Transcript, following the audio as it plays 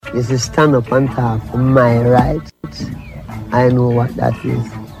is to stand up and talk for my rights. I know what that is.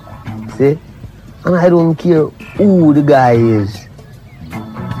 See? And I don't care who the guy is.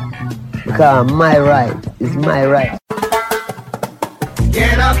 Because my right is my right.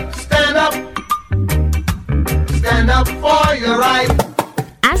 Get up, stand up. Stand up for your right.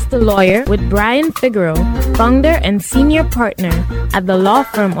 Ask the Lawyer with Brian Figueroa, founder and senior partner at the law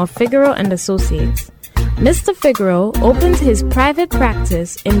firm of Figueroa and Associates. Mr. Figueroa opened his private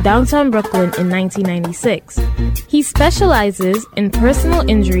practice in downtown Brooklyn in 1996. He specializes in personal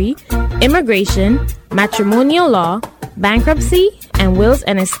injury, immigration, matrimonial law, bankruptcy, and wills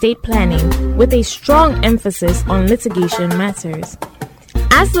and estate planning, with a strong emphasis on litigation matters.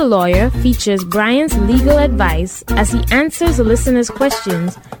 Ask the Lawyer features Brian's legal advice as he answers the listeners'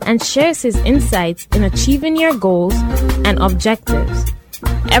 questions and shares his insights in achieving your goals and objectives.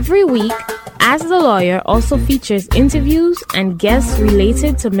 Every week, Ask the Lawyer also features interviews and guests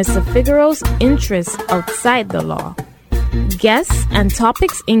related to Mr. Figueroa's interests outside the law. Guests and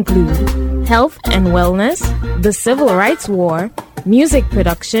topics include health and wellness, the civil rights war, music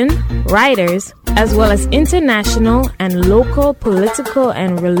production, writers, as well as international and local political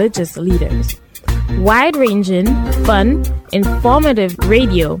and religious leaders. Wide-ranging, fun, informative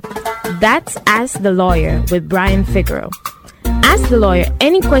radio. That's Ask the Lawyer with Brian Figueroa. Ask the Lawyer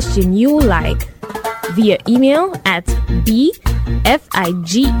any question you like via email at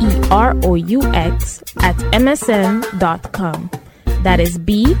bfigeroux@msn.com. That is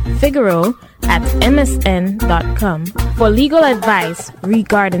bfigueroa@msn.com for legal advice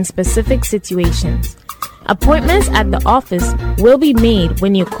regarding specific situations. Appointments at the office will be made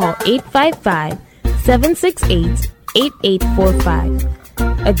when you call 855-768-8845.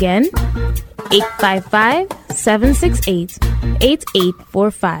 Again,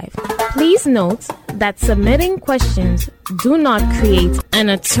 855-768-8845. Please note that submitting questions do not create an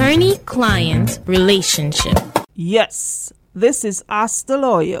attorney-client relationship. Yes, this is Ask the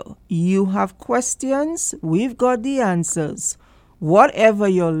Lawyer. You have questions, we've got the answers. Whatever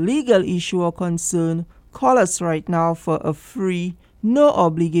your legal issue or concern, call us right now for a free, no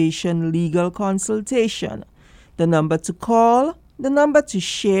obligation legal consultation. The number to call, the number to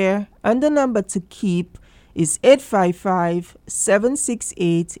share, and the number to keep is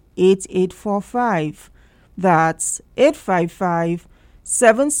 855-768-8845. That's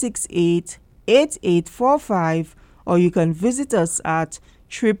 855-768-8845, or you can visit us at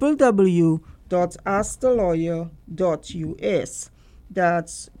www.askthelawyer.us.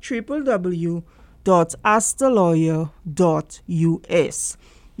 That's www.askthelawyer.us.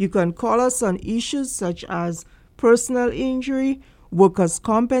 You can call us on issues such as personal injury, workers'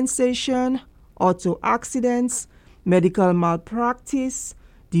 compensation, auto accidents, medical malpractice,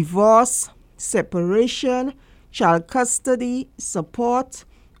 divorce, separation, child custody, support,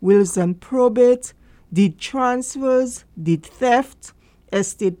 wills and probate, deed transfers, deed theft,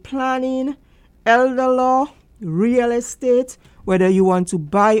 estate planning, elder law, real estate, whether you want to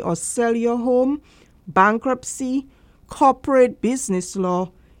buy or sell your home, bankruptcy, corporate business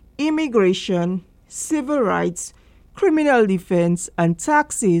law, immigration, civil rights, criminal defense, and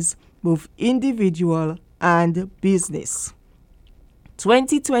taxes, both individual and business.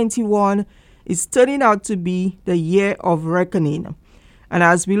 2021 is turning out to be the year of reckoning. And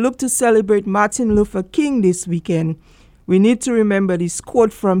as we look to celebrate Martin Luther King this weekend, we need to remember this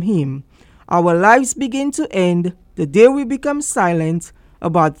quote from him: "Our lives begin to end the day we become silent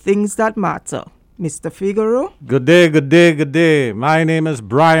about things that matter." Mr. Figueroa? Good day, good day, good day. My name is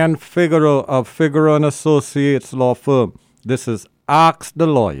Brian Figueroa of Figueroa and Associates Law Firm. This is Ask the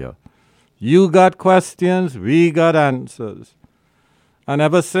Lawyer. You got questions, we got answers. And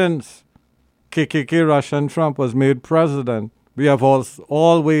ever since KKK Russian Trump was made president, we have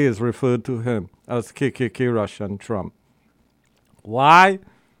always referred to him as KKK Russian Trump. Why?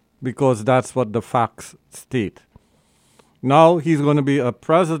 Because that's what the facts state. Now he's going to be a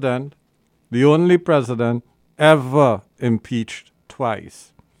president, the only president ever impeached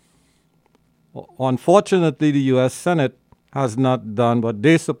twice. Unfortunately, the U.S. Senate has not done what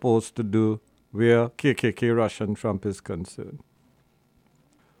they're supposed to do where KKK Russian Trump is concerned.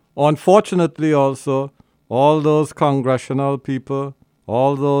 Unfortunately, also, all those congressional people,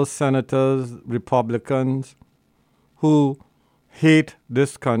 all those senators, Republicans, who hate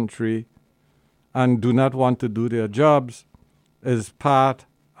this country and do not want to do their jobs is part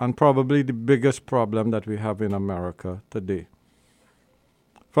and probably the biggest problem that we have in America today.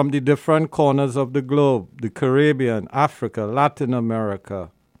 From the different corners of the globe, the Caribbean, Africa, Latin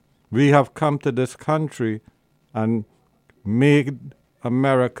America, we have come to this country and made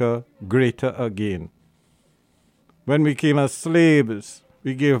America greater again. When we came as slaves,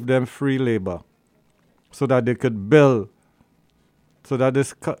 we gave them free labor so that they could build, so that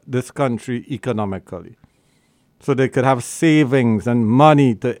this country economically, so they could have savings and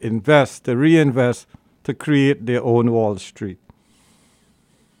money to invest, to reinvest, to create their own Wall Street.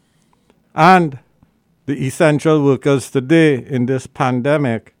 And the essential workers today in this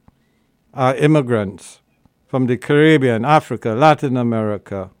pandemic are immigrants from the Caribbean, Africa, Latin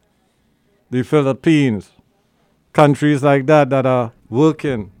America, the Philippines, countries like that are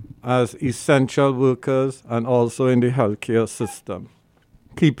working as essential workers and also in the healthcare system,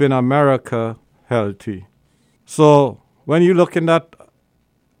 keeping America healthy. So when you look in that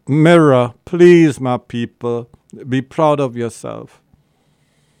mirror, please, my people, be proud of yourself.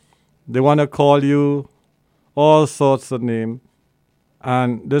 They want to call you all sorts of names.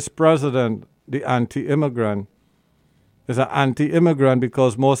 And this president, the anti-immigrant, is an anti-immigrant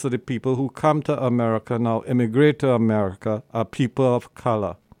because most of the people who come to America now, immigrate to America, are people of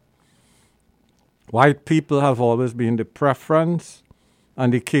color. White people have always been the preference,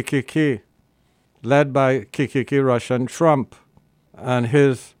 and the KKK, led by KKK Russian Trump and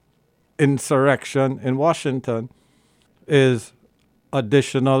his insurrection in Washington, is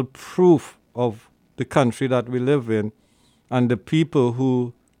additional proof of the country that we live in and the people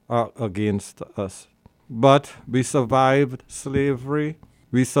who are against us. But we survived slavery,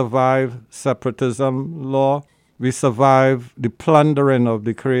 we survived separatism law, we survived the plundering of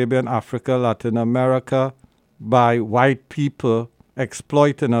the Caribbean, Africa, Latin America by white people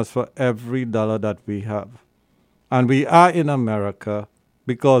exploiting us for every dollar that we have. And we are in America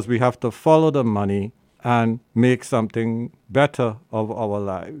because we have to follow the money and make something better of our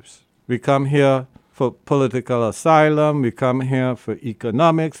lives. We come here for political asylum, we come here for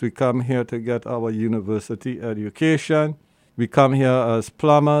economics, we come here to get our university education, we come here as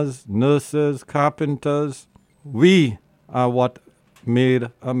plumbers, nurses, carpenters. We are what made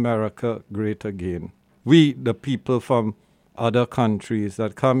America great again. We, the people from other countries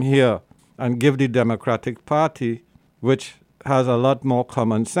that come here and give the Democratic Party, which has a lot more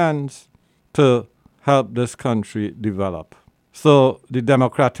common sense, to help this country develop. So the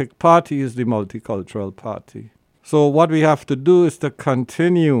Democratic Party is the multicultural party. So what we have to do is to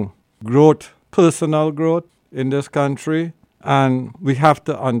continue growth, personal growth in this country, and we have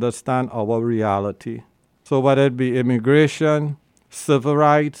to understand our reality. So whether it be immigration, civil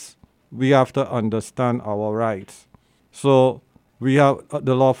rights, we have to understand our rights. So we have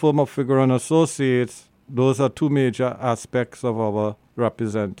the law firm of Figueroa and Associates. Those are two major aspects of our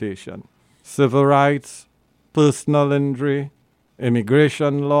representation. Civil rights, personal injury,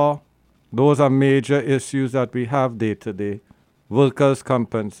 immigration law, those are major issues that we have day to day. Workers'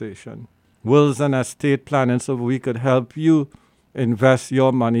 compensation, wills and estate planning, so we could help you invest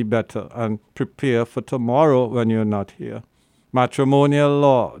your money better and prepare for tomorrow when you're not here. Matrimonial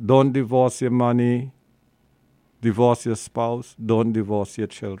law, don't divorce your money, divorce your spouse, don't divorce your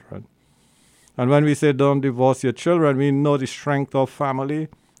children. And when we say don't divorce your children, we know the strength of family,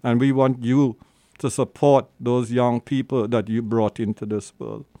 and we want you to support those young people that you brought into this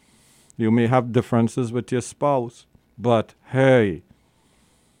world. You may have differences with your spouse, but hey,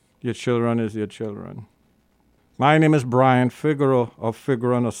 your children is your children. My name is Brian Figueroa of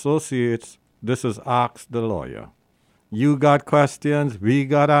Figueroa and Associates. This is Ask the Lawyer. You got questions, we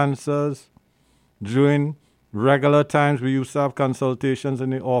got answers. During regular times, we used to have consultations in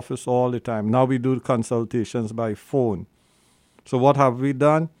the office all the time. Now we do consultations by phone. So what have we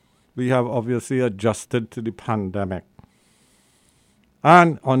done? We have obviously adjusted to the pandemic.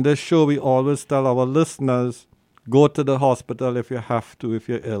 And on this show, we always tell our listeners, go to the hospital if you have to, if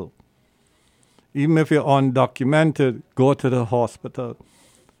you're ill. Even if you're undocumented, go to the hospital.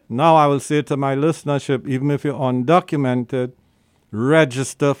 Now I will say to my listenership, even if you're undocumented,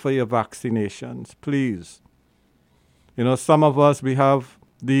 register for your vaccinations, please. You know, some of us, we have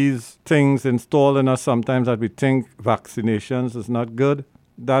these things installed in us sometimes that we think vaccinations is not good.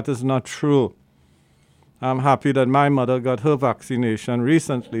 That is not true. I'm happy that my mother got her vaccination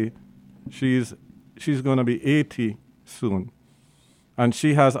recently. She's going to be 80 soon. And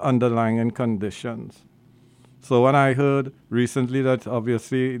she has underlying conditions. So when I heard recently that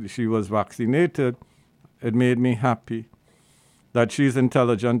obviously she was vaccinated, it made me happy that she's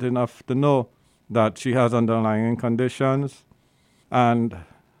intelligent enough to know that she has underlying conditions, and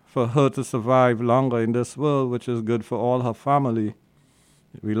for her to survive longer in this world, which is good for all her family,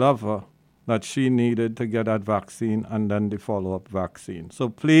 we love her, that she needed to get that vaccine and then the follow-up vaccine. So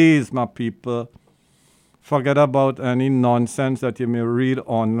please, my people, forget about any nonsense that you may read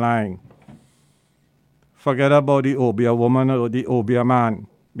online. Forget about the obia woman or the obia man,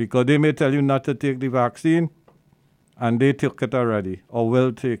 because they may tell you not to take the vaccine, and they took it already or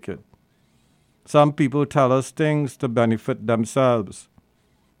will take it. Some people tell us things to benefit themselves.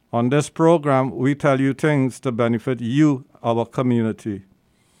 On this program, we tell you things to benefit you, our community.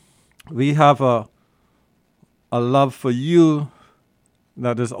 We have a love for you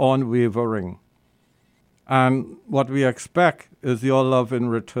that is unwavering. And what we expect is your love in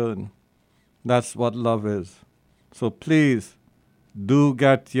return. That's what love is. So please, do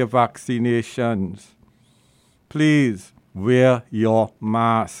get your vaccinations. Please wear your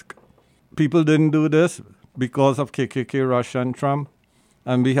mask. People didn't do this because of KKK, Russia, and Trump.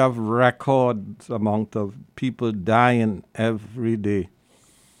 And we have record amount of people dying every day.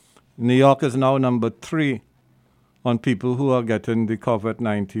 New York is now number 3 on people who are getting the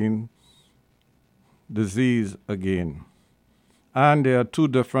COVID-19 disease again. And there are 2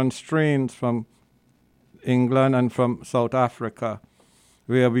 different strains from England and from South Africa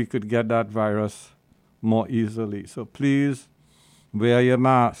where we could get that virus more easily. So please wear your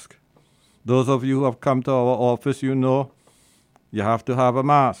mask. Those of you who have come to our office, you know you have to have a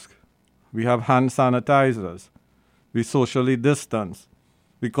mask. We have hand sanitizers. We socially distance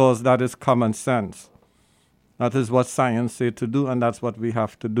because that is common sense. That is what science says to do, and that's what we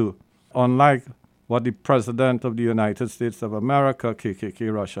have to do. Unlike what the President of the United States of America,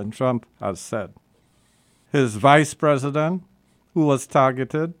 KKK, Russia, and Trump, has said. His vice president, who was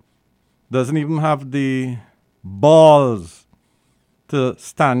targeted, doesn't even have the balls to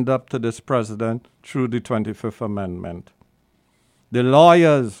stand up to this president through the 25th Amendment. The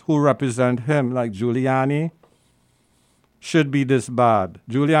lawyers who represent him, like Giuliani, should be disbarred.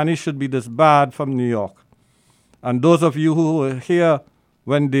 Giuliani should be disbarred from New York. And those of you who were here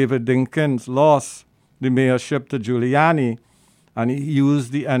when David Dinkins lost the mayorship to Giuliani, and he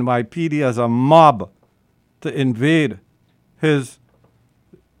used the NYPD as a mob to invade his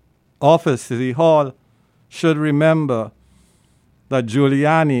office, City Hall, should remember that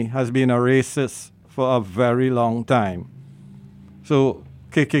Giuliani has been a racist for a very long time. So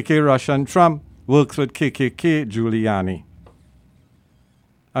KKK, Russia, and Trump works with KKK, Giuliani.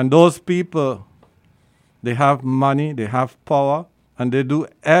 And those people, they have money, they have power, and they do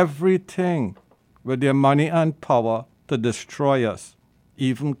everything with their money and power to destroy us,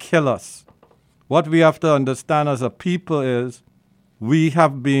 even kill us. What we have to understand as a people is we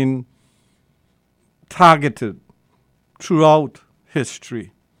have been targeted throughout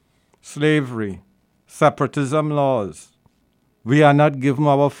history. Slavery, separatism laws. We are not given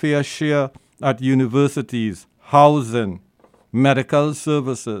our fair share at universities, housing, medical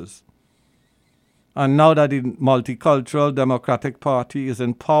services. And now that the multicultural Democratic Party is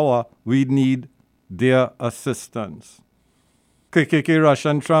in power, we need their assistance. KKK, Russia,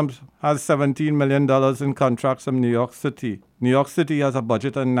 and Trump has $17 million in contracts from New York City. New York City has a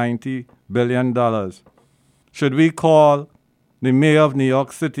budget of $90 billion. Should we call the mayor of New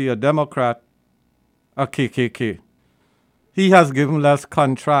York City, a Democrat, a KKK? He has given less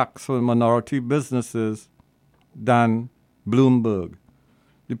contracts for minority businesses than Bloomberg.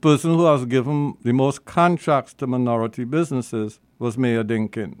 The person who has given the most contracts to minority businesses was Mayor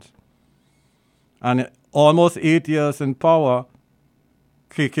Dinkins. And almost 8 years in power,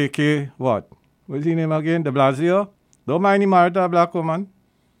 KKK, what? What's his name again? De Blasio? Don't mind he married a black woman.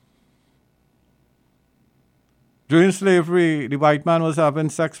 During slavery, the white man was having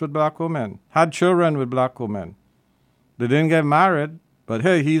sex with black women, had children with black women. They didn't get married, but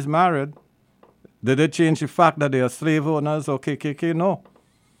hey, he's married. Did it change the fact that they are slave owners or KKK? No.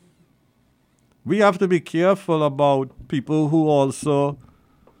 We have to be careful about people who also,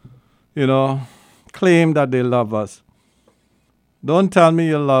 claim that they love us. Don't tell me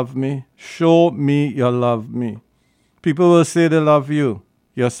you love me. Show me you love me. People will say they love you.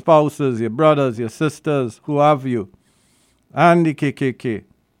 Your spouses, your brothers, your sisters, who have you. And the KKK.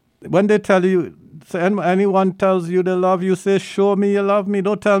 When they tell you, anyone tells you they love you, say, show me you love me.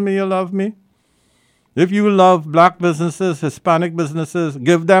 Don't tell me you love me. If you love black businesses, Hispanic businesses,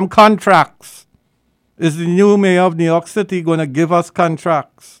 give them contracts. Is the new mayor of New York City going to give us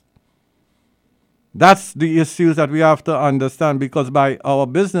contracts? That's the issues that we have to understand, because by our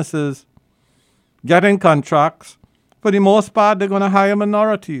businesses getting contracts, for the most part, they're going to hire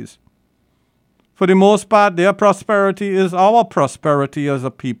minorities. For the most part, their prosperity is our prosperity as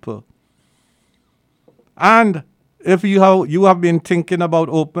a people. And if you have been thinking about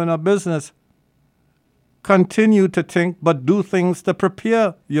opening a business, continue to think, but do things to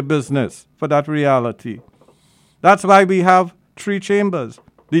prepare your business for that reality. That's why we have 3 chambers.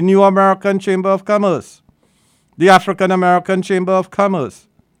 The New American Chamber of Commerce, the African American Chamber of Commerce,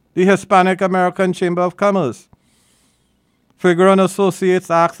 the Hispanic American Chamber of Commerce. Figueroa and Associates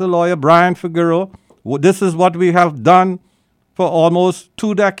asked the lawyer Brian Figueroa, This is what we have done for almost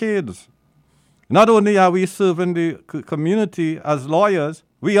 2 decades. Not only are we serving the community as lawyers,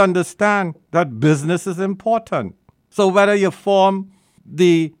 we understand that business is important. So whether you form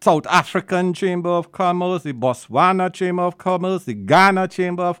the South African Chamber of Commerce, the Botswana Chamber of Commerce, the Ghana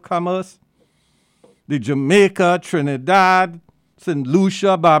Chamber of Commerce, the Jamaica, Trinidad, St.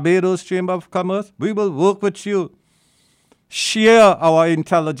 Lucia, Barbados Chamber of Commerce, we will work with you, share our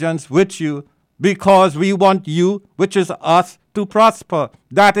intelligence with you, because we want you, which is us, to prosper.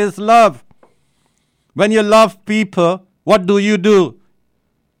 That is love. When you love people, what do?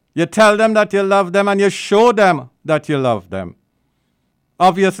 You tell them that you love them and you show them that you love them.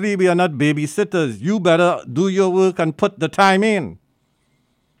 Obviously, we are not babysitters. You better do your work and put the time in.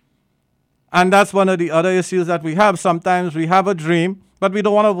 And that's one of the other issues that we have. Sometimes we have a dream, but we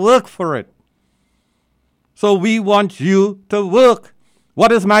don't want to work for it. So we want you to work.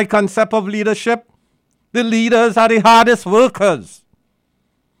 What is my concept of leadership? The leaders are the hardest workers.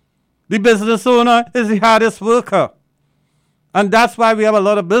 The business owner is the hardest worker. And that's why we have a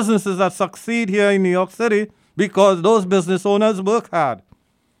lot of businesses that succeed here in New York City, because those business owners work hard.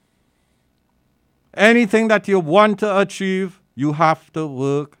 Anything that you want to achieve, you have to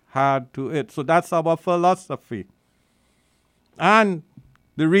work hard to it. So that's our philosophy. And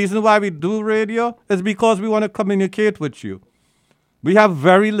the reason why we do radio is because we want to communicate with you. We have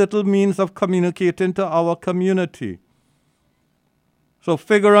very little means of communicating to our community. So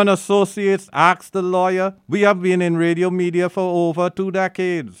Figaro and Associates, Ask the Lawyer, we have been in radio media for over 2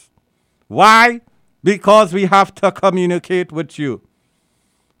 decades. Why? Because we have to communicate with you.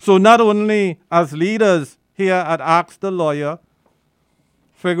 So not only as leaders here at Ask the Lawyer,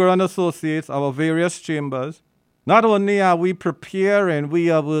 Figaro and Associates, our various chambers, not only are we preparing,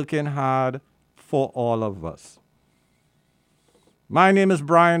 we are working hard for all of us. My name is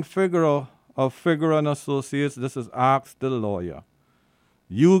Brian Figaro of Figaro and Associates. This is Ask the Lawyer.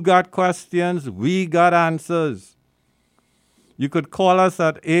 You got questions, we got answers. You could call us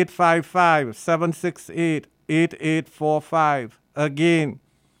at 855-768-8845. Again,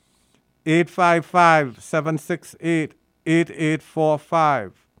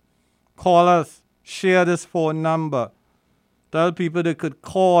 855-768-8845. Call us, share this phone number. Tell people they could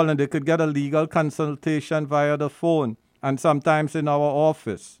call and they could get a legal consultation via the phone and sometimes in our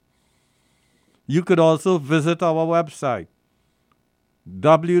office. You could also visit our website,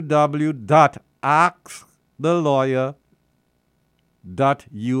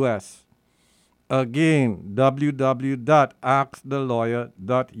 www.askthelawyer.us. Again,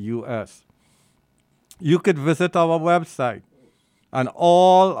 www.askthelawyer.us. You could visit our website, and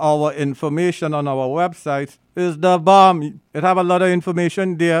all our information on our website is the bomb. It have a lot of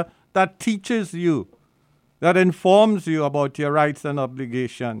information there that teaches you, that informs you about your rights and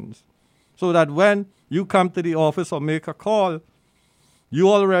obligations, so that when you come to the office or make a call, you're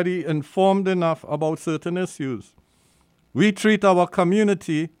already informed enough about certain issues. We treat our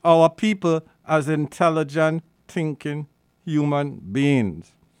community, our people, as intelligent, thinking human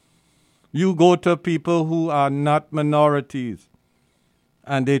beings. You go to people who are not minorities,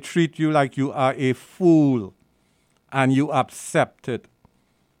 and they treat you like you are a fool, and you accept it.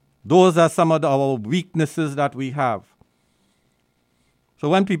 Those are some of our weaknesses that we have. So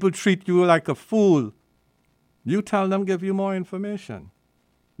when people treat you like a fool, you tell them, give you more information.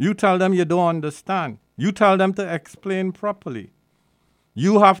 You tell them you don't understand. You tell them to explain properly.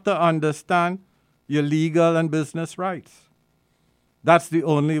 You have to understand your legal and business rights. That's the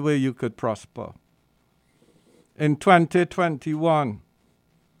only way you could prosper. In 2021,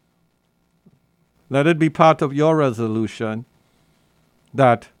 let it be part of your resolution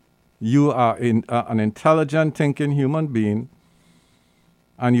that you are an intelligent, thinking human being,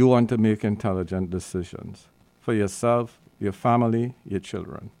 and you want to make intelligent decisions for yourself, your family, your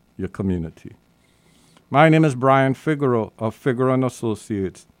children, your community. My name is Brian Figaro of Figaro and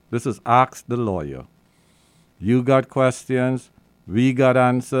Associates. This is Ask the Lawyer. You got questions, we got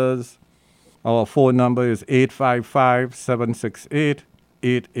answers. Our phone number is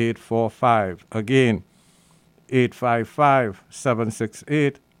 855-768-8845. Again,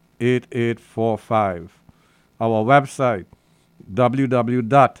 855-768-8845. Our website,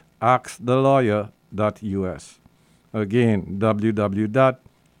 www.askthelawyer.us. Again,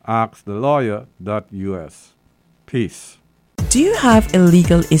 www.askthelawyer.us. Peace. Do you have a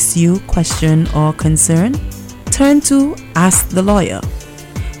legal issue, question, or concern? Turn to Ask the Lawyer.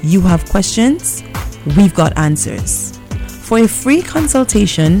 You have questions, we've got answers. For a free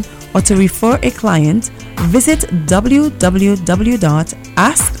consultation or to refer a client, visit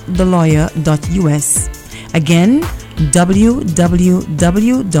www.askthelawyer.us. Again,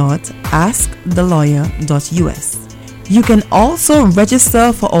 www.askthelawyer.us. You can also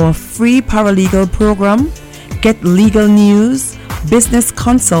register for our free paralegal program, get legal news, business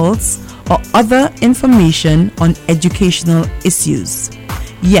consults, or other information on educational issues.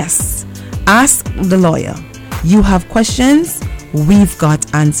 Yes, ask the lawyer. You have questions, we've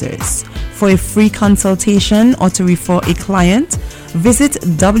got answers. For a free consultation or to refer a client, visit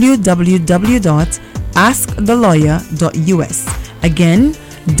www.askthelawyer.us. Again,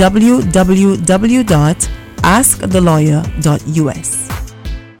 www.askthelawyer.us.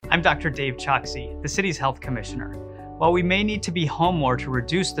 I'm Dr. Dave Choksi, the city's health commissioner. While we may need to be home more to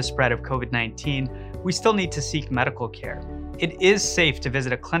reduce the spread of COVID-19, we still need to seek medical care. It is safe to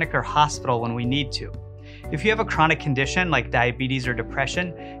visit a clinic or hospital when we need to. If you have a chronic condition like diabetes or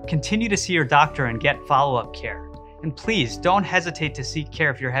depression, continue to see your doctor and get follow-up care. And please don't hesitate to seek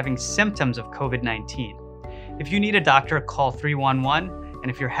care if you're having symptoms of COVID-19. If you need a doctor, call 311, and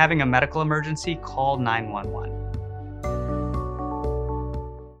if you're having a medical emergency, call 911.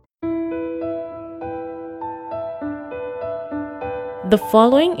 The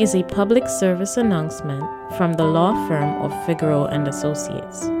following is a public service announcement from the law firm of Figueroa and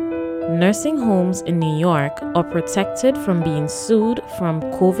Associates. Nursing homes in New York are protected from being sued from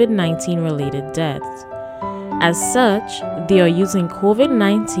COVID-19 related deaths. As such, they are using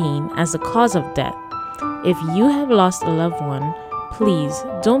COVID-19 as the cause of death. If you have lost a loved one, please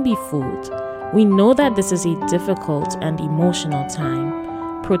don't be fooled. We know that this is a difficult and emotional time.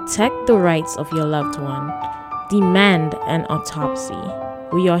 Protect the rights of your loved one. Demand an autopsy.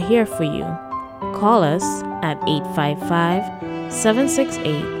 We are here for you. Call us at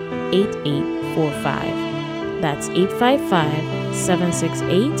 855-768-8845. That's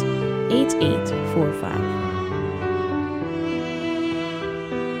 855-768-8845.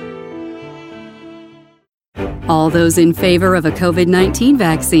 All those in favor of a COVID-19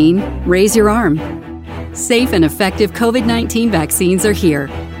 vaccine, raise your arm. Safe and effective COVID-19 vaccines are here.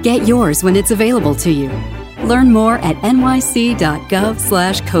 Get yours when it's available to you. Learn more at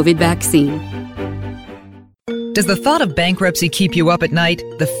nyc.gov/COVID vaccine. Does the thought of bankruptcy keep you up at night?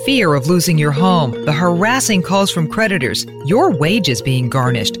 The fear of losing your home, the harassing calls from creditors, your wages being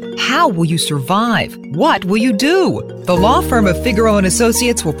garnished. How will you survive? What will you do? The law firm of Figueroa and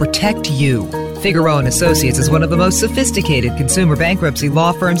Associates will protect you. Figueroa and Associates is one of the most sophisticated consumer bankruptcy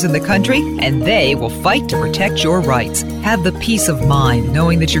law firms in the country, and they will fight to protect your rights. Have the peace of mind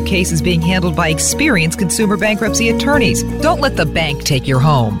knowing that your case is being handled by experienced consumer bankruptcy attorneys. Don't let the bank take your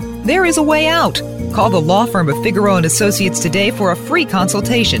home. There is a way out. Call the law firm of Figueroa and Associates today for a free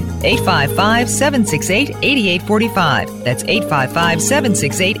consultation. 855-768-8845. That's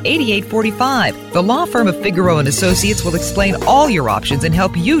 855-768-8845. The law firm of Figueroa and Associates will explain all your options and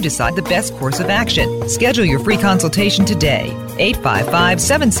help you decide the best course of action. Schedule your free consultation today.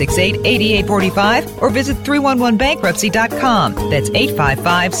 855-768-8845 or visit 311bankruptcy.com. That's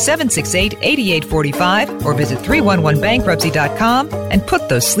 855-768-8845 or visit 311bankruptcy.com and put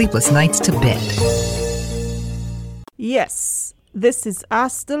those sleepless nights to bed. Yes, this is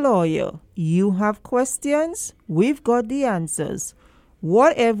Ask the Lawyer. You have questions? We've got the answers.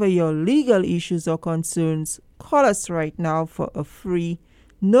 Whatever your legal issues or concerns, call us right now for a free,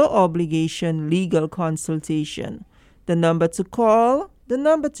 no obligation legal consultation. The number to call, the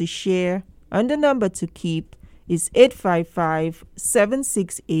number to share, and the number to keep is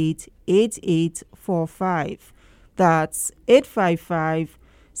 855-768-8845. That's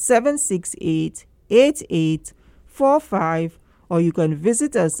 855-768-8845, or you can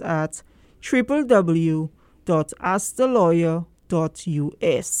visit us at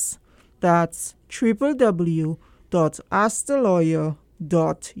www.askthelawyer.us. That's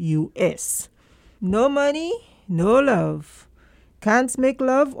www.askthelawyer.us. No money, no love. Can't make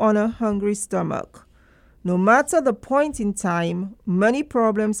love on a hungry stomach. No matter the point in time, money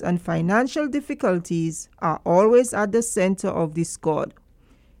problems and financial difficulties are always at the center of discord.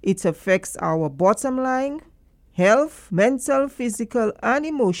 It affects our bottom line, health, mental, physical, and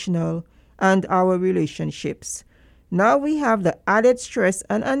emotional, and our relationships. Now we have the added stress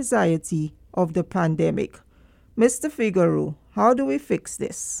and anxiety of the pandemic. Mr. Figueroa, how do we fix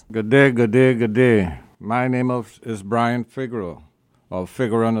this? Good day, good day, good day. My name is Brian Figueroa of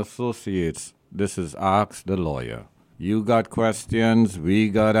Figueroa and Associates. This is Ask the Lawyer. You got questions, we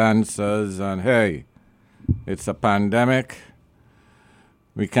got answers, and hey, it's a pandemic.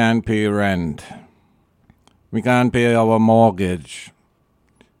 We can't pay rent. We can't pay our mortgage.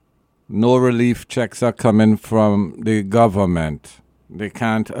 No relief checks are coming from the government. They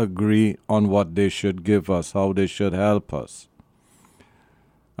can't agree on what they should give us, how they should help us.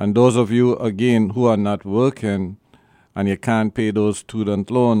 And those of you, again, who are not working, and you can't pay those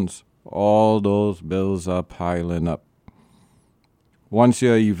student loans, all those bills are piling up. Once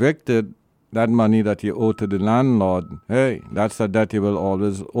you're evicted, that money that you owe to the landlord, hey, that's a debt you will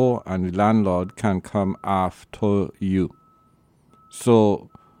always owe, and the landlord can come after you. So,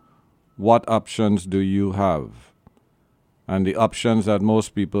 what options do you have? And the options that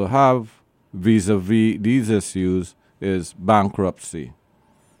most people have vis-a-vis these issues is bankruptcy.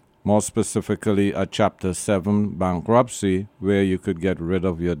 More specifically, a Chapter 7 bankruptcy where you could get rid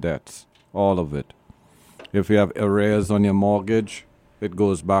of your debts, all of it. If you have arrears on your mortgage, it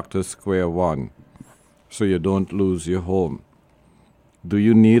goes back to square one, so you don't lose your home. Do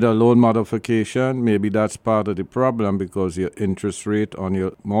you need a loan modification? Maybe that's part of the problem because your interest rate on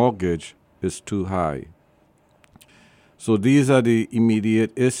your mortgage is too high. So these are the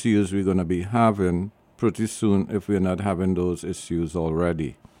immediate issues we're going to be having pretty soon if we're not having those issues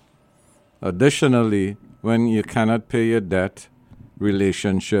already. Additionally, when you cannot pay your debt,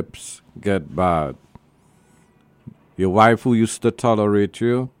 relationships get bad. Your wife who used to tolerate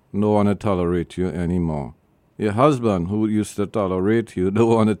you, don't want to tolerate you anymore. Your husband who used to tolerate you,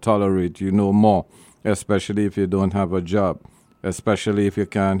 don't want to tolerate you no more, especially if you don't have a job, especially if you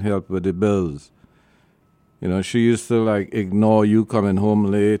can't help with the bills. You know, she used to ignore you coming home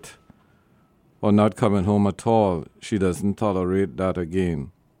late or not coming home at all. She doesn't tolerate that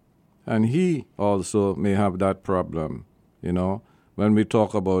again. And he also may have that problem. You know, when we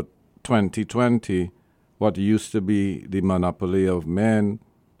talk about 2020, what used to be the monopoly of men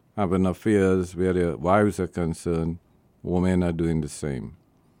having affairs where their wives are concerned, women are doing the same.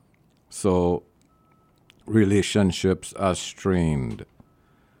 So relationships are strained.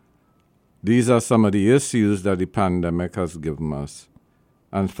 These are some of the issues that the pandemic has given us.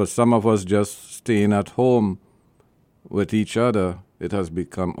 And for some of us just staying at home with each other, it has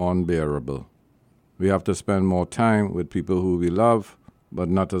become unbearable. We have to spend more time with people who we love, but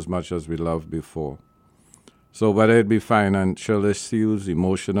not as much as we loved before. So whether it be financial issues,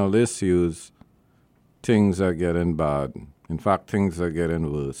 emotional issues, things are getting bad. In fact, things are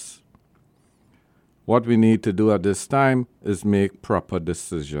getting worse. What we need to do at this time is make proper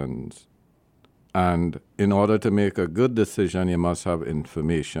decisions. And in order to make a good decision, you must have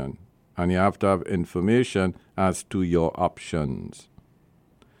information. And you have to have information as to your options.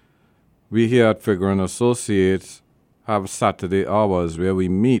 We here at Figaro & Associates have Saturday hours where we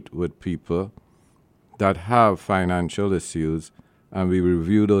meet with people that have financial issues, and we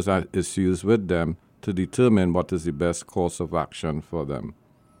review those issues with them to determine what is the best course of action for them.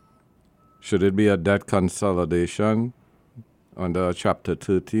 Should it be a debt consolidation under Chapter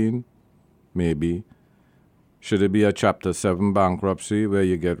 13? Maybe. Should it be a Chapter 7 bankruptcy where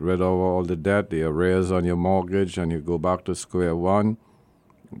you get rid of all the debt, the arrears on your mortgage, and you go back to square one?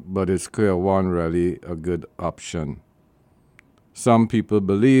 But is square one really a good option? Some people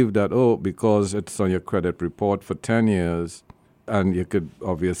believe that, because it's on your credit report for 10 years, and you could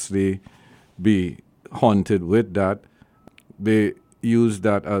obviously be haunted with that, they use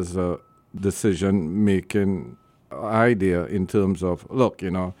that as a decision-making idea in terms of, look,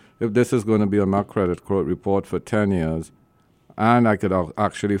 if this is going to be on my credit report for 10 years, and I could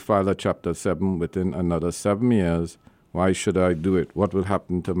actually file a Chapter 7 within another 7 years, why should I do it? What will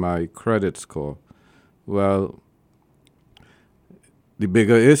happen to my credit score? Well, the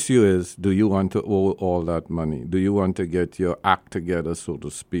bigger issue is, do you want to owe all that money? Do you want to get your act together, so to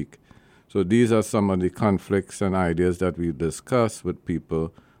speak? So these are some of the conflicts and ideas that we discuss with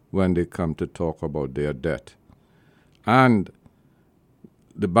people when they come to talk about their debt. And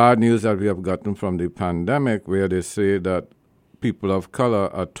the bad news that we have gotten from the pandemic, where they say that people of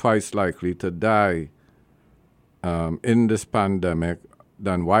color are twice likely to die in this pandemic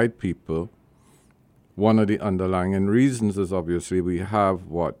than white people. One of the underlying reasons is obviously we have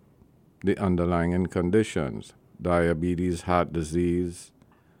the underlying conditions, diabetes, heart disease.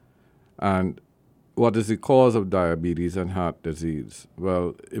 And what is the cause of diabetes and heart disease?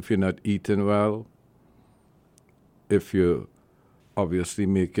 Well, if you're not eating well, if you're obviously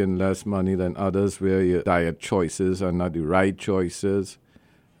making less money than others, where your diet choices are not the right choices,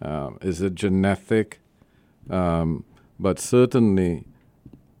 is it genetic? But certainly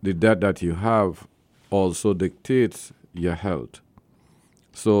the debt that you have also dictates your health.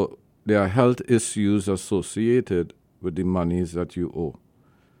 So there are health issues associated with the monies that you owe.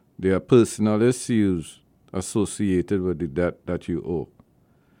 There are personal issues associated with the debt that you owe.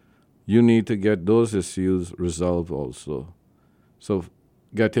 You need to get those issues resolved also. So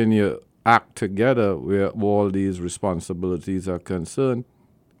getting your act together where all these responsibilities are concerned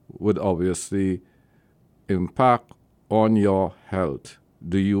would obviously impact on your health.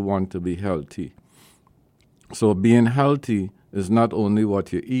 Do you want to be healthy? So being healthy is not only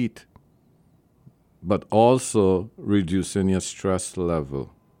what you eat, but also reducing your stress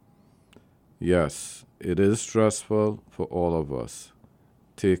level. Yes, it is stressful for all of us.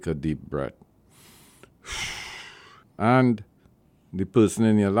 Take a deep breath. And the person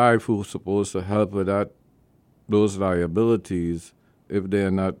in your life who's supposed to help with those liabilities, if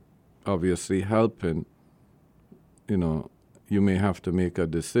they're not obviously helping, you may have to make a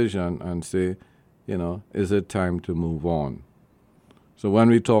decision and say, is it time to move on? So when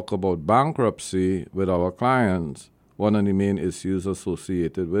we talk about bankruptcy with our clients, one of the main issues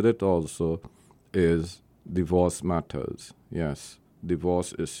associated with it also is divorce matters. Yes,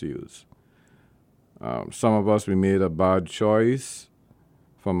 divorce issues. Some of us, we made a bad choice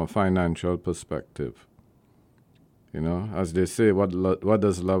from a financial perspective. As they say, what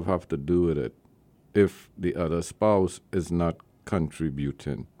does love have to do with it if the other spouse is not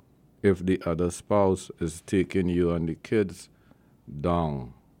contributing? If the other spouse is taking you and the kids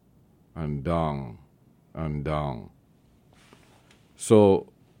down and down and down. So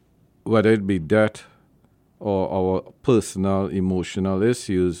whether it be debt or our personal emotional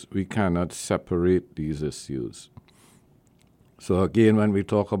issues, we cannot separate these issues. So again, when we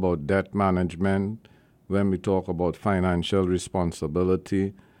talk about debt management, when we talk about financial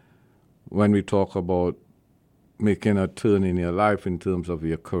responsibility, when we talk about making a turn in your life in terms of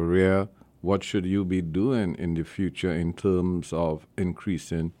your career, what should you be doing in the future in terms of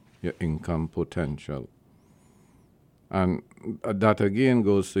increasing your income potential? And that again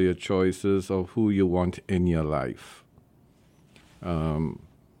goes to your choices of who you want in your life.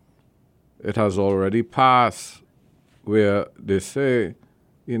 It has already passed where they say,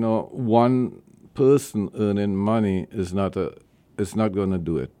 one person earning money is not going to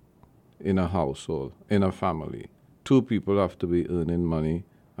do it in a household, in a family. 2 people have to be earning money,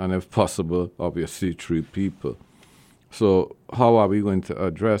 and if possible, obviously 3 people. So how are we going to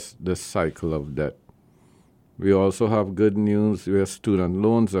address this cycle of debt? We also have good news where student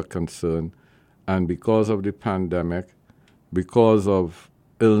loans are concerned, and because of the pandemic, because of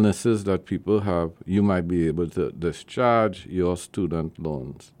illnesses that people have, you might be able to discharge your student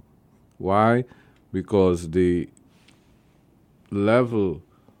loans. Why? Because the level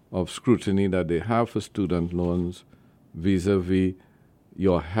of scrutiny that they have for student loans vis-a-vis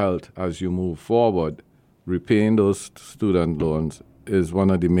your health as you move forward, repaying those student loans is one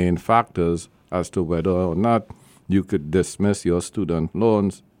of the main factors as to whether or not you could dismiss your student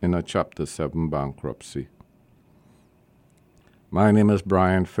loans in a Chapter 7 bankruptcy. My name is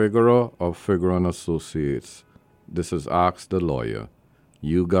Brian Figueroa of Figueroa & Associates. This is Ask the Lawyer.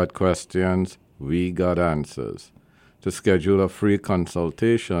 You got questions, we got answers. To schedule a free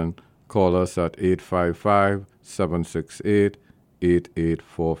consultation, call us at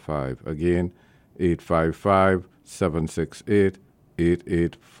 855-768-8845. Again,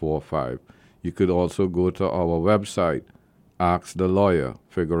 855-768-8845. You could also go to our website, Ask the Lawyer,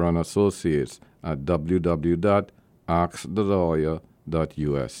 Figueroa & Associates, at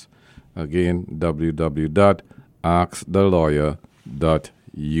www.askthelawyer.us. Again,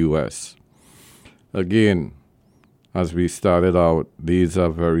 www.askthelawyer.us. Again, as we started out, these are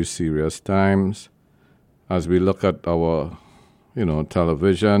very serious times. As we look at our,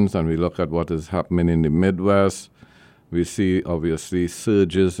 televisions and we look at what is happening in the Midwest, we see obviously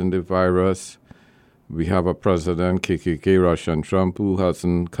surges in the virus. We have a president, KKK, Russian Trump, who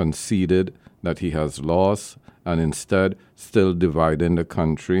hasn't conceded that he has lost and instead still dividing the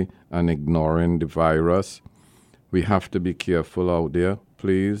country and ignoring the virus. We have to be careful out there,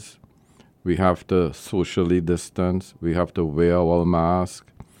 please. We have to socially distance. We have to wear our mask.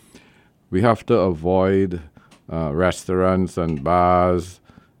 We have to avoid restaurants and bars,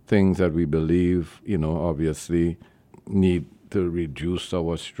 things that we believe, obviously need to reduce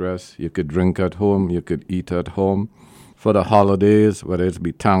our stress. You could drink at home. You could eat at home. For the holidays, whether it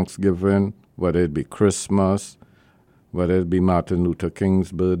be Thanksgiving, whether it be Christmas, whether it be Martin Luther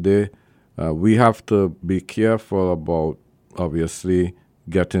King's birthday, we have to be careful about, obviously,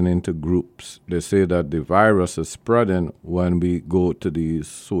 getting into groups. They say that the virus is spreading when we go to these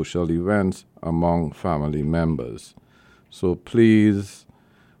social events among family members. So please,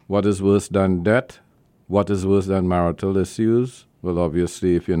 what is worse than debt? What is worse than marital issues? Well,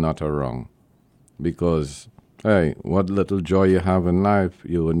 obviously, if you're not around. Because, hey, what little joy you have in life,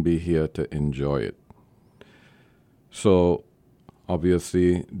 you wouldn't be here to enjoy it. So,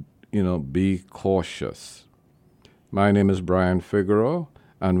 obviously, be cautious. My name is Brian Figueroa,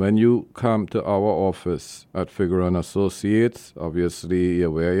 and when you come to our office at Figueroa & Associates, obviously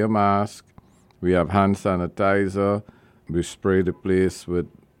you wear your mask. We have hand sanitizer. We spray the place with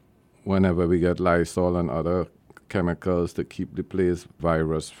whenever we get Lysol and other chemicals to keep the place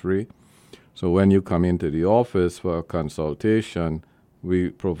virus-free. So when you come into the office for a consultation, we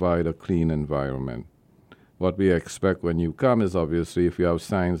provide a clean environment. What we expect when you come is obviously if you have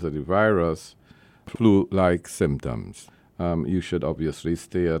signs of the virus, flu-like symptoms, you should obviously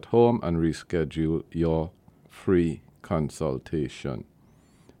stay at home and reschedule your free consultation.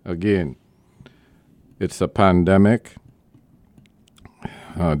 Again, it's a pandemic.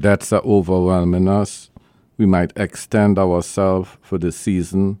 Deaths are overwhelming us. We might extend ourselves for the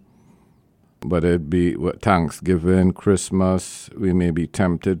season, whether it be Thanksgiving, Christmas. We may be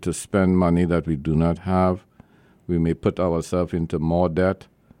tempted to spend money that we do not have. We may put ourselves into more debt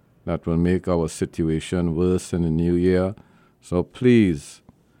that will make our situation worse in the new year. So please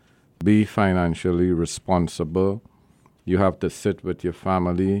be financially responsible. You have to sit with your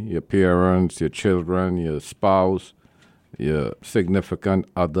family, your parents, your children, your spouse, your significant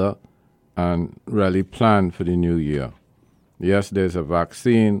other, and really plan for the new year. Yes, there's a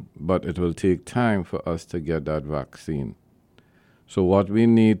vaccine, but it will take time for us to get that vaccine. So what we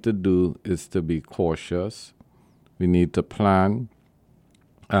need to do is to be cautious. We need to plan,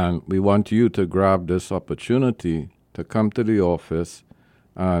 and we want you to grab this opportunity to come to the office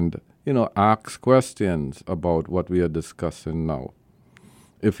and, ask questions about what we are discussing now.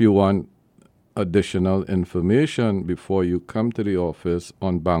 If you want additional information before you come to the office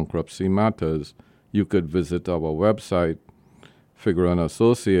on bankruptcy matters, you could visit our website, Figueroa &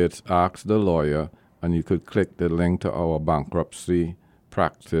 Associates, Ask the Lawyer, and you could click the link to our bankruptcy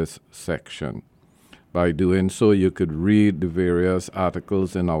practice section. By doing so, you could read the various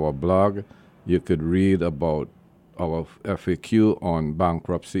articles in our blog. You could read about our FAQ on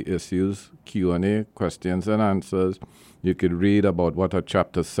bankruptcy issues, Q&A, questions and answers. You could read about what a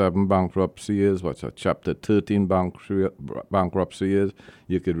Chapter 7 bankruptcy is, what a Chapter 13 bankruptcy is.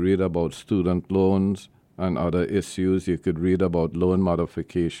 You could read about student loans and other issues. You could read about loan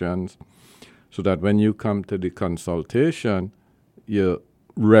modifications, so that when you come to the consultation, you're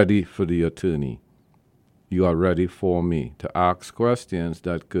ready for the attorney. You are ready for me to ask questions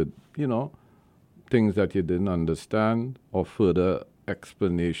that could, things that you didn't understand, or further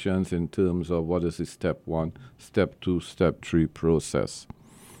explanations in terms of what is the step 1, step 2, step 3 process.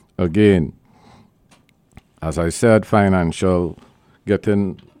 Again, as I said,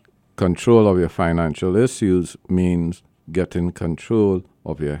 getting control of your financial issues means getting control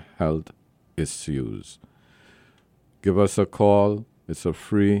of your health issues. Give us a call. It's a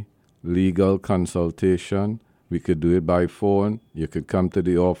free legal consultation. We could do it by phone. You could come to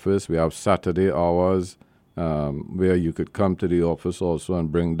the office. We have Saturday hours where you could come to the office also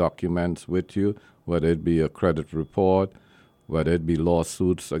and bring documents with you, whether it be a credit report, whether it be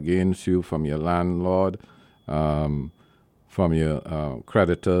lawsuits against you from your landlord, from your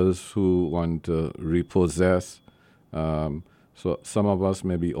creditors who want to repossess. So some of us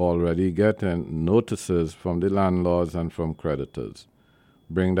may be already getting notices from the landlords and from creditors.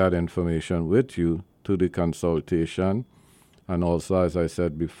 Bring that information with you to the consultation. And also, as I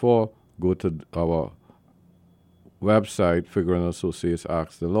said before, go to our website, Figueroa & Associates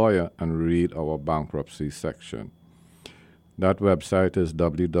Ask the Lawyer, and read our bankruptcy section. That website is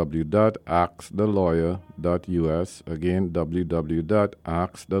www.askthelawyer.us. Again,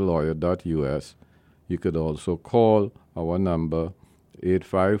 www.askthelawyer.us. You could also call our number,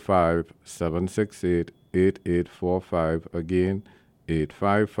 855-768-8845. Again,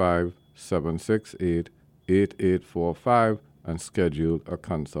 855-768-8845, and schedule a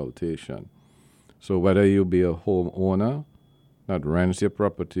consultation. So whether you be a homeowner that rents your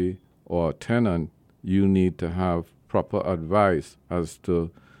property or a tenant, you need to have proper advice as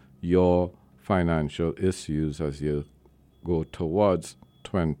to your financial issues as you go towards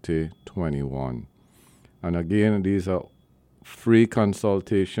 2021. And again, these are free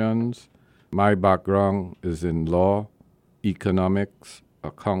consultations. My background is in law, economics,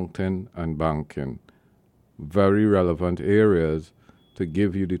 accounting, and banking. Very relevant areas to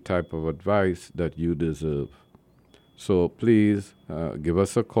give you the type of advice that you deserve. So please give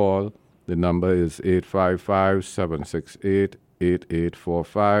us a call. The number is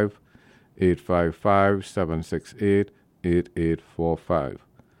 855-768-8845, 855-768-8845.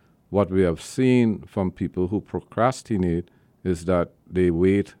 What we have seen from people who procrastinate is that they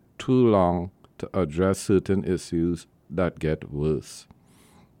wait too long to address certain issues that get worse.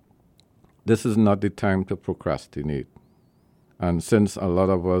 This is not the time to procrastinate. And since a lot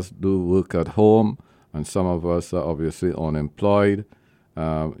of us do work at home, and some of us are obviously unemployed,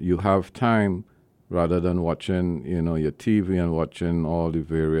 you have time rather than watching, your TV and watching all the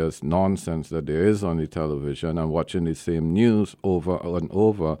various nonsense that there is on the television and watching the same news over and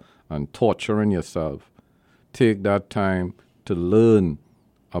over and torturing yourself. Take that time to learn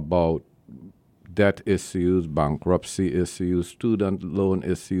about debt issues, bankruptcy issues, student loan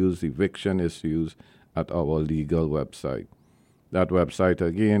issues, eviction issues at our legal website. That website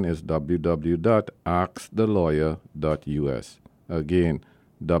again is www.askthelawyer.us. Again,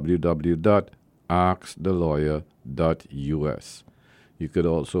 www.askthelawyer.us. You could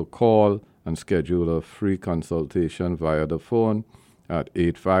also call and schedule a free consultation via the phone at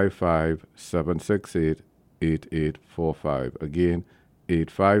 855-768-8845. Again,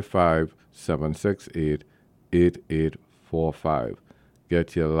 855-768-8845.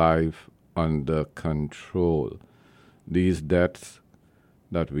 Get your life under control. These debts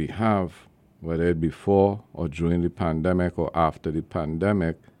that we have, whether it before or during the pandemic or after the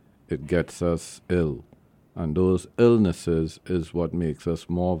pandemic, it gets us ill. And those illnesses is what makes us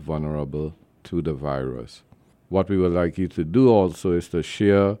more vulnerable to the virus. What we would like you to do also is to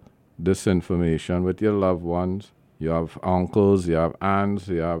share this information with your loved ones. You have uncles, you have aunts,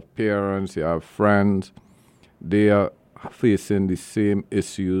 you have parents, you have friends. They are facing the same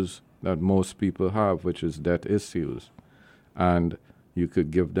issues that most people have, which is debt issues. And you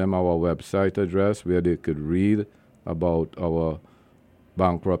could give them our website address where they could read about our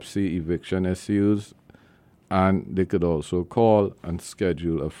bankruptcy eviction issues, and they could also call and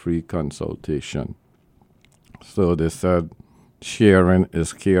schedule a free consultation. So they said sharing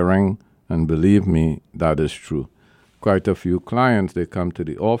is caring, and believe me, that is true. Quite a few clients, they come to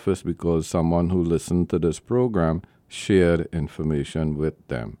the office because someone who listened to this program shared information with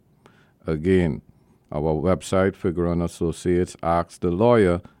them. Again, our website, Figueroa & Associates, Ask the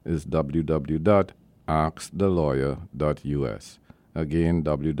Lawyer, is www.askthelawyer.us. Again,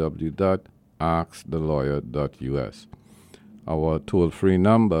 www.askthelawyer.us. Our toll-free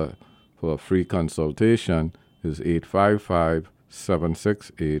number for a free consultation is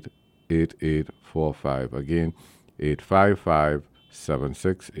 855-768-8845. Again,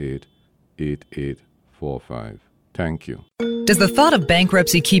 855-768-8845. Thank you. Does the thought of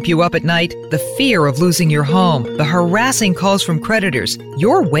bankruptcy keep you up at night? The fear of losing your home, the harassing calls from creditors,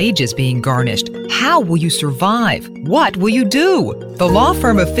 your wages being garnished. How will you survive? What will you do? The law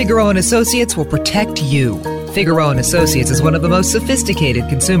firm of Figueroa & Associates will protect you. Figueroa & Associates is one of the most sophisticated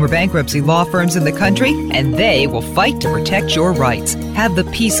consumer bankruptcy law firms in the country, and they will fight to protect your rights. Have the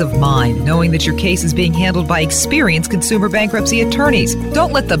peace of mind knowing that your case is being handled by experienced consumer bankruptcy attorneys.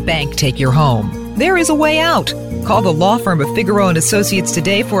 Don't let the bank take your home. There is a way out. Call the law firm of Figueroa & Associates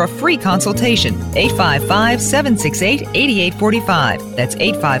today for a free consultation. 855-768-8845. That's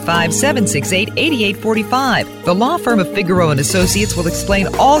 855-768-8845. The law firm of Figueroa & Associates will explain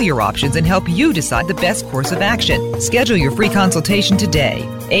all your options and help you decide the best course of action. Schedule your free consultation today.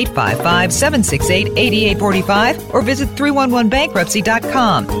 855-768-8845 or visit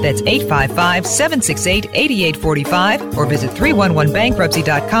 311bankruptcy.com. That's 855-768-8845 or visit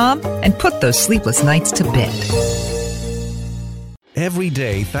 311bankruptcy.com and put those sleepless nights to bed. Every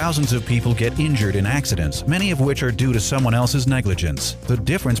day, thousands of people get injured in accidents, many of which are due to someone else's negligence. The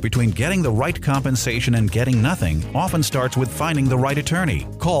difference between getting the right compensation and getting nothing often starts with finding the right attorney.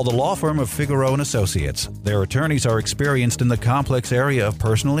 Call the law firm of Figueroa & Associates. Their attorneys are experienced in the complex area of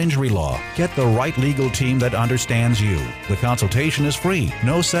personal injury law. Get the right legal team that understands you. The consultation is free,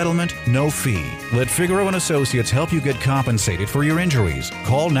 no settlement, no fee. Let Figueroa & Associates help you get compensated for your injuries.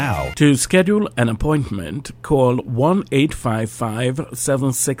 Call now. To schedule an appointment, call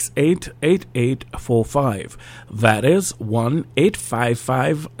 1-855-768-8845. That is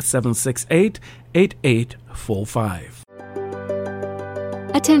 1-855-768-8845.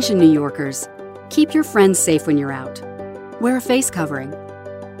 Attention, New Yorkers. Keep your friends safe when you're out. Wear a face covering,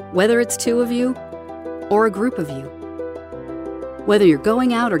 whether it's two of you or a group of you. Whether you're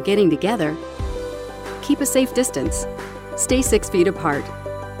going out or getting together, keep a safe distance. Stay 6 feet apart.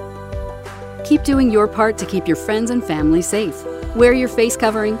 Keep doing your part to keep your friends and family safe. Wear your face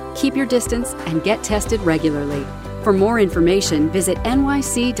covering, keep your distance, and get tested regularly. For more information, visit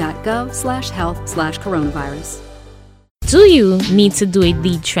nyc.gov/health/coronavirus. Do you need to do a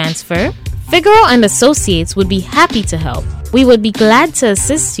deed transfer? Figueroa & Associates would be happy to help. We would be glad to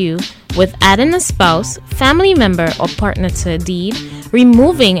assist you with adding a spouse, family member, or partner to a deed,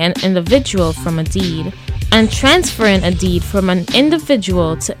 removing an individual from a deed, and transferring a deed from an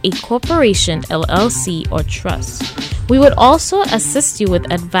individual to a corporation, LLC, or trust. We would also assist you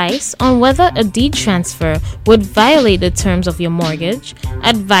with advice on whether a deed transfer would violate the terms of your mortgage,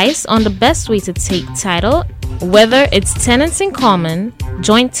 advice on the best way to take title whether it's tenants in common,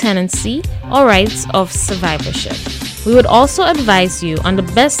 joint tenancy, or rights of survivorship. We would also advise you on the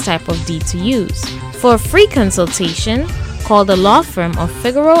best type of deed to use. For a free consultation, call the law firm of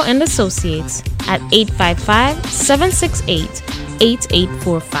Figueroa and Associates at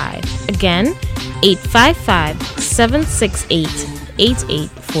 855-768-8845. Again,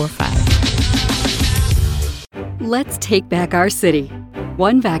 855-768-8845. Let's take back our city,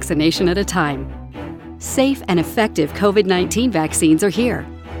 one vaccination at a time. Safe and effective COVID-19 vaccines are here.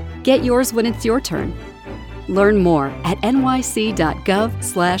 Get yours when it's your turn. Learn more at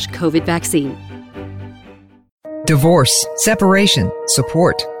nyc.gov/COVID vaccine. Divorce, separation,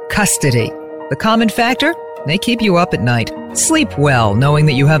 support, custody. The common factor? They keep you up at night. Sleep well knowing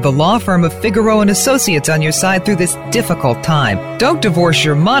that you have the law firm of Figueroa and Associates on your side through this difficult time. Don't divorce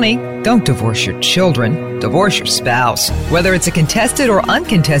your money. Don't divorce your children. Divorce your spouse. Whether it's a contested or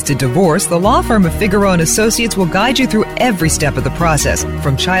uncontested divorce, the law firm of Figueroa and Associates will guide you through every step of the process.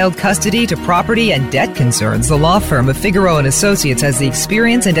 From child custody to property and debt concerns, the law firm of Figueroa and Associates has the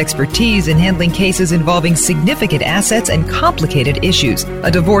experience and expertise in handling cases involving significant assets and complicated issues. A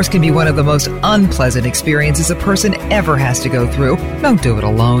divorce can be one of the most unpleasant experiences a person ever has to go through. Don't do it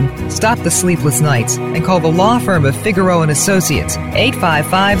alone. Stop the sleepless nights and call the law firm of Figueroa and Associates,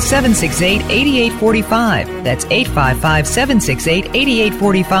 855-768-8845. That's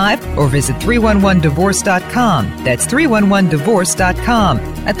 855-768-8845, or visit 311divorce.com. That's 311divorce.com.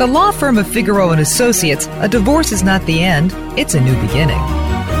 At the law firm of Figueroa and Associates, a divorce is not the end, it's a new beginning.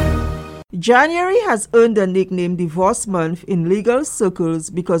 January has earned the nickname Divorce Month in legal circles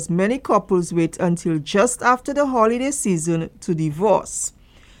because many couples wait until just after the holiday season to divorce.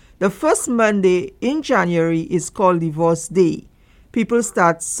 The first Monday in January is called Divorce Day. People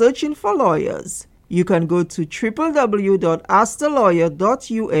start searching for lawyers. You can go to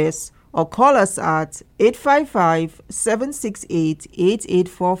www.askthelawyer.us or call us at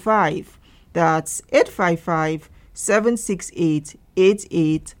 855-768-8845. That's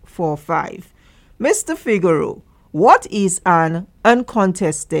 855-768-8845. Mr. Figueroa, what is an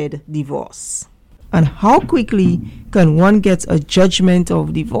uncontested divorce? And how quickly can one get a judgment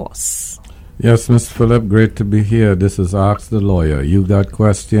of divorce? Yes, Mr. Phillip, great to be here. This is Ask the Lawyer. You got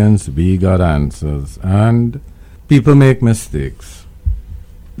questions, we got answers. And people make mistakes.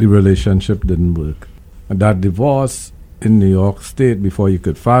 The relationship didn't work. And that divorce in New York State, before you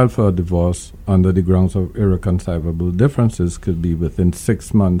could file for a divorce under the grounds of irreconcilable differences, could be within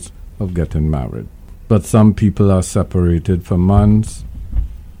 6 months of getting married. But some people are separated for months,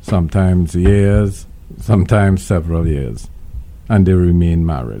 sometimes years, sometimes several years, and they remain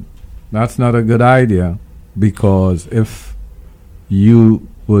married. That's not a good idea, because if you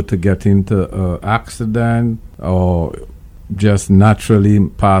were to get into an accident or just naturally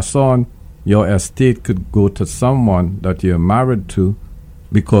pass on, your estate could go to someone that you're married to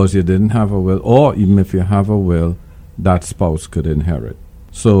because you didn't have a will, or even if you have a will, that spouse could inherit.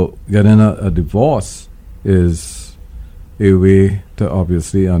 So getting a divorce is a way to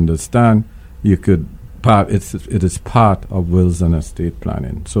obviously understand you could it is part of wills and estate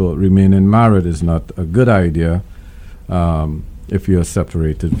planning. So remaining married is not a good idea if you are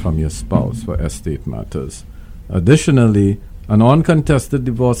separated from your spouse for estate matters. Additionally, an uncontested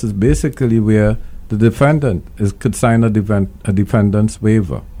divorce is basically where the defendant could sign a defendant's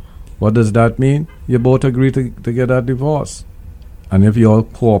waiver. What does that mean? You both agree to get a divorce. And if you all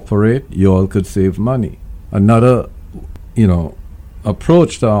cooperate, you all could save money. Another,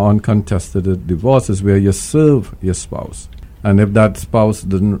 approach to uncontested divorce is where you serve your spouse. And if that spouse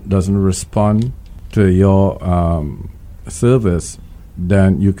doesn't respond to your service,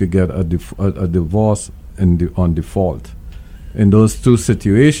 then you could get a divorce on default. In those two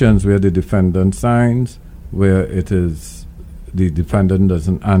situations where the defendant signs, where it is the defendant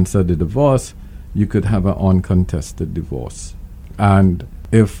doesn't answer the divorce, you could have an uncontested divorce. And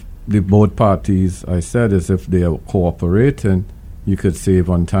if the both parties, I said, is if they are cooperating, you could save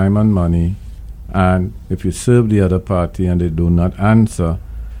on time and money. And if you serve the other party and they do not answer,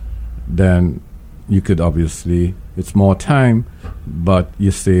 then you could obviously, it's more time, but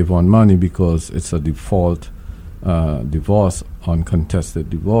you save on money because it's a default divorce, uncontested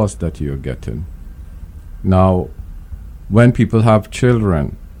divorce that you're getting. Now, when people have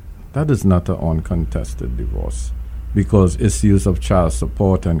children, that is not an uncontested divorce, because issues of child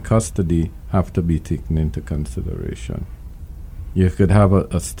support and custody have to be taken into consideration. You could have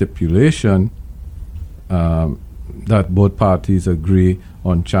a stipulation that both parties agree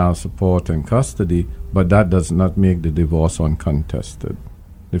on child support and custody, but that does not make the divorce uncontested.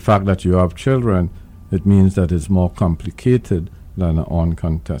 The fact that you have children, it means that it's more complicated than an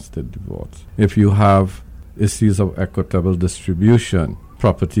uncontested divorce. If you have issues of equitable distribution,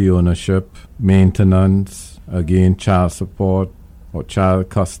 property ownership, maintenance, again, child support or child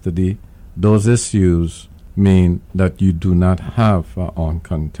custody, those issues mean that you do not have an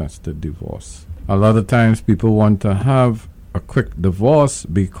uncontested divorce. A lot of times people want to have a quick divorce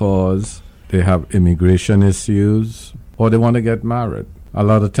because they have immigration issues or they want to get married. A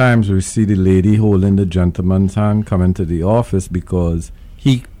lot of times we see the lady holding the gentleman's hand coming to the office because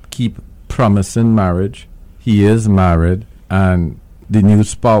he keep promising marriage. He is married, and the new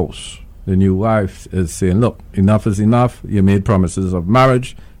spouse, the new wife, is saying, look, enough is enough. You made promises of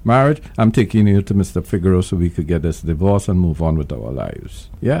marriage. I'm taking you to Mr. Figaro so we could get this divorce and move on with our lives.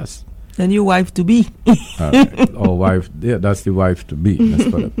 Yes. The new wife to be. Or wife, yeah, that's the wife to be.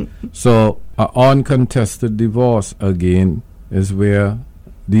 Let's put it. So, an uncontested divorce, again, is where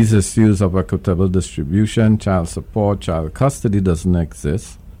these issues of equitable distribution, child support, child custody doesn't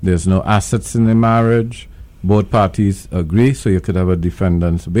exist. There's no assets in the marriage. Both parties agree, so you could have a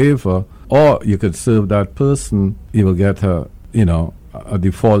defendant's waiver, or you could serve that person. You will get a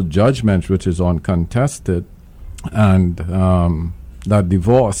default judgment, which is uncontested, and that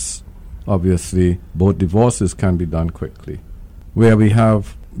divorce, obviously, both divorces can be done quickly. Where we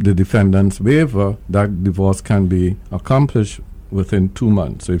have the defendant's waiver, that divorce can be accomplished within 2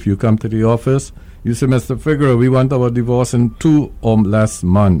 months. So if you come to the office, you say, Mr. Figaro, we want our divorce in 2 or less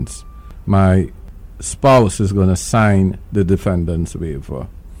months. My spouse is going to sign the defendant's waiver.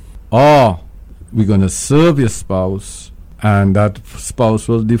 Or we're going to serve your spouse, and that spouse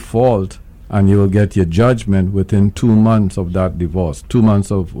will default, and you will get your judgment within 2 months of that divorce, 2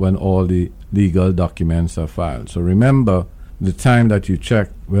 months of when all the legal documents are filed. So remember, the time that you check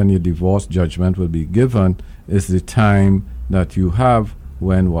when your divorce judgment will be given is the time that you have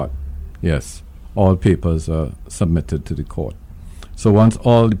when what? Yes, all papers are submitted to the court. So once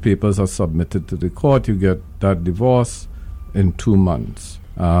all the papers are submitted to the court, you get that divorce in 2 months.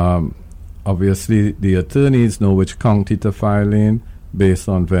 Obviously, the attorneys know which county to file in based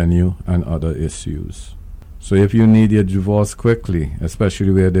on venue and other issues. So if you need your divorce quickly,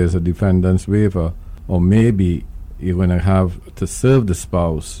 especially where there's a defendant's waiver, or maybe you're going to have to serve the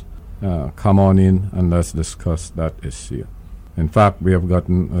spouse, come on in and let's discuss that issue. In fact, we have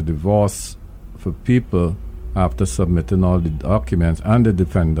gotten a divorce for people after submitting all the documents and the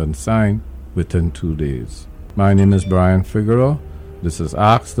defendant signed within 2 days. My name is Brian Figaro. This is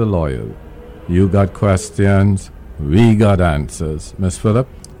Ask the Lawyer. You got questions, we got answers. Ms. Phillip?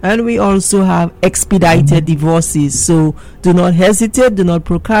 And we also have expedited divorces. So do not hesitate, do not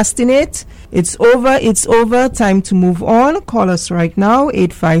procrastinate. It's over, time to move on. Call us right now,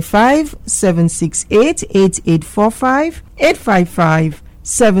 855-768-8845,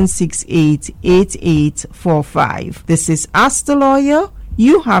 855-768-8845. This is Ask the Lawyer.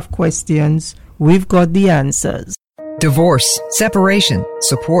 You have questions, we've got the answers. Divorce, separation,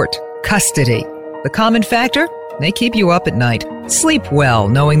 support, custody. The common factor? They keep you up at night. Sleep well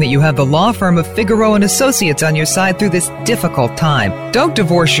knowing that you have the law firm of Figaro and Associates on your side through this difficult time. Don't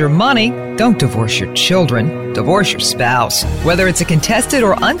divorce your money. Don't divorce your children. Divorce your spouse. Whether it's a contested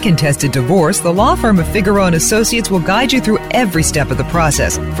or uncontested divorce, the law firm of Figaro and Associates will guide you through every step of the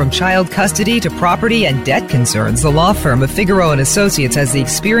process. From child custody to property and debt concerns, the law firm of Figaro and Associates has the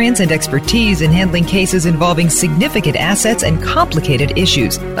experience and expertise in handling cases involving significant assets and complicated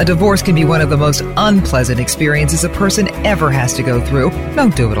issues. A divorce can be one of the most unpleasant experiences a person ever has to go through.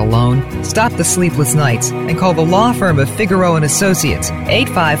 Don't do it alone. Stop the sleepless nights and call the law firm of Figaro and Associates,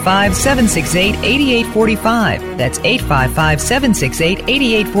 855-768-8845. That's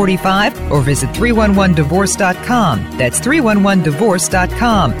 855-768-8845, or visit 311divorce.com. That's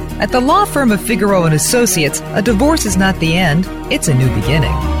 311divorce.com. At the law firm of Figaro and Associates, a divorce is not the end, it's a new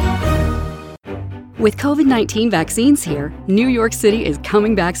beginning. With COVID-19 vaccines here, New York City is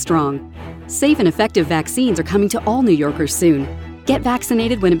coming back strong. Safe and effective vaccines are coming to all New Yorkers soon. Get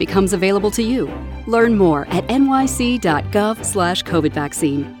vaccinated when it becomes available to you. Learn more at nyc.gov/COVID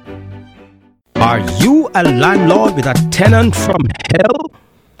vaccine. Are you a landlord with a tenant from hell?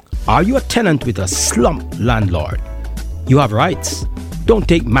 Are you a tenant with a slump landlord? You have rights. Don't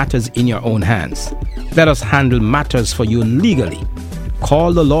take matters in your own hands. Let us handle matters for you legally.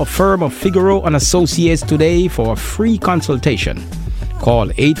 Call the law firm of Figaro and Associates today for a free consultation. Call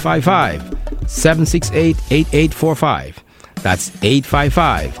 855-768-8845. That's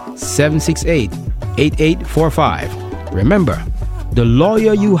 855-768-8845. Remember, the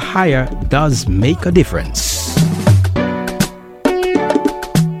lawyer you hire does make a difference.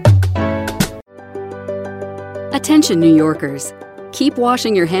 Attention, New Yorkers. Keep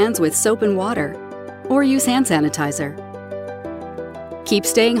washing your hands with soap and water, or use hand sanitizer. Keep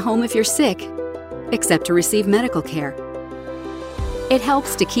staying home if you're sick, except to receive medical care. It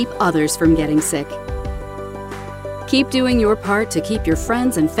helps to keep others from getting sick. Keep doing your part to keep your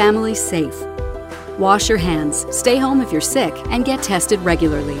friends and family safe. Wash your hands, stay home if you're sick, and get tested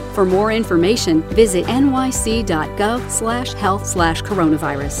regularly. For more information, visit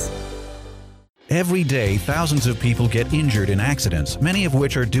nyc.gov/health/coronavirus. Every day, thousands of people get injured in accidents, many of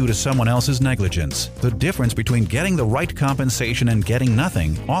which are due to someone else's negligence. The difference between getting the right compensation and getting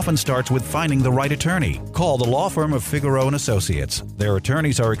nothing often starts with finding the right attorney. Call the law firm of Figueroa & Associates. Their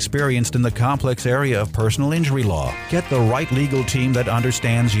attorneys are experienced in the complex area of personal injury law. Get the right legal team that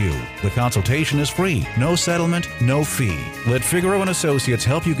understands you. The consultation is free. No settlement, no fee. Let Figueroa & Associates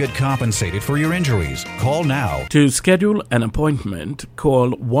help you get compensated for your injuries. Call now. To schedule an appointment,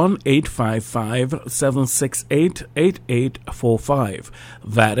 call 1-855-768-8845.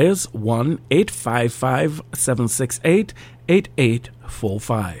 That is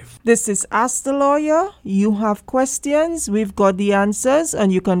 1-855-768-8845. This is Ask the Lawyer. You have questions, we've got the answers,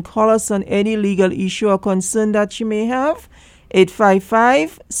 and you can call us on any legal issue or concern that you may have.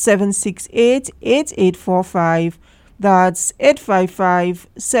 855-768-8845. That's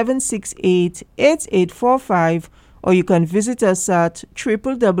 855-768-8845. Or you can visit us at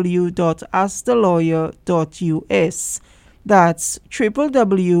www.askthelawyer.us. That's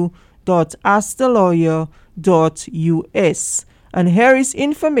www.askthelawyer.us. And here is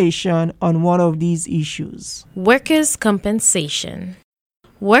information on one of these issues. Workers' compensation.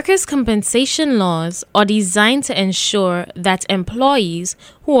 Workers' compensation laws are designed to ensure that employees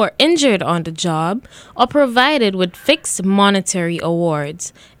who are injured on the job are provided with fixed monetary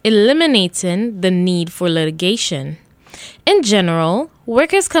awards, eliminating the need for litigation. In general,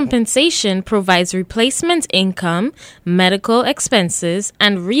 workers' compensation provides replacement income, medical expenses,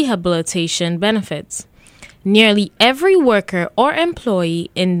 and rehabilitation benefits. Nearly every worker or employee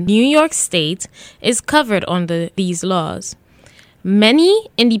in New York State is covered under these laws. Many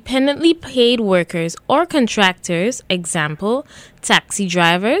independently paid workers or contractors, example, taxi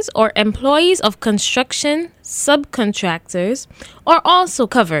drivers or employees of construction subcontractors, are also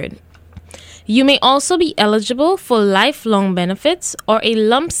covered. You may also be eligible for lifelong benefits or a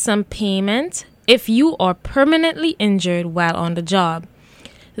lump sum payment if you are permanently injured while on the job.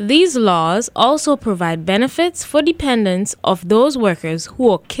 These laws also provide benefits for dependents of those workers who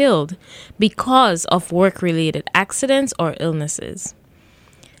are killed because of work-related accidents or illnesses.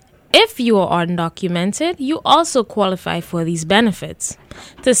 If you are undocumented, you also qualify for these benefits.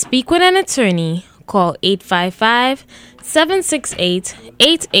 To speak with an attorney, call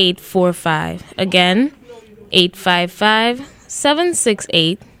 855-768-8845. Again,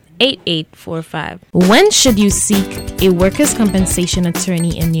 855-768-8845. When should you seek a workers' compensation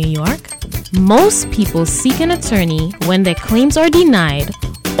attorney in New York? Most people seek an attorney when their claims are denied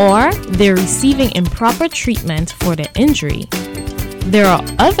or they're receiving improper treatment for their injury. There are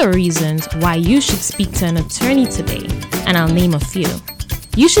other reasons why you should speak to an attorney today, and I'll name a few.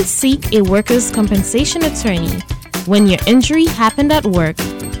 You should seek a workers' compensation attorney when your injury happened at work,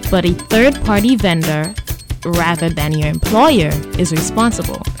 but a third-party vendor, rather than your employer, is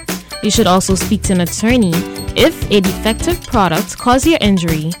responsible. You should also speak to an attorney if a defective product caused your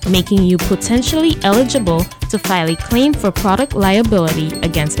injury, making you potentially eligible to file a claim for product liability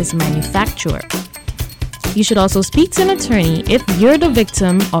against its manufacturer. You should also speak to an attorney if you're the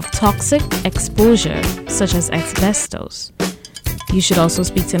victim of toxic exposure, such as asbestos. You should also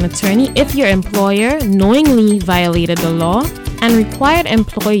speak to an attorney if your employer knowingly violated the law and required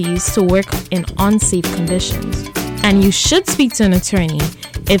employees to work in unsafe conditions. And you should speak to an attorney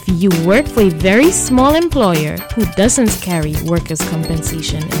if you work for a very small employer who doesn't carry workers'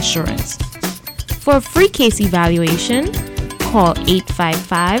 compensation insurance. For a free case evaluation, call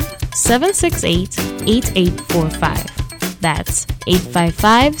 855-768-8845. That's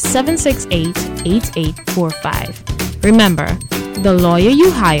 855-768-8845. Remember, the lawyer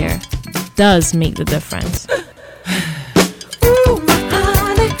you hire does make the difference.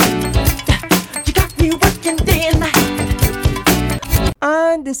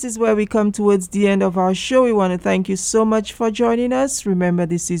 And this is where we come towards the end of our show. We want to thank you so much for joining us. Remember,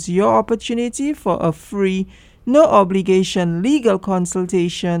 this is your opportunity for a free, no obligation legal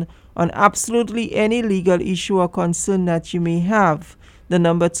consultation on absolutely any legal issue or concern that you may have. The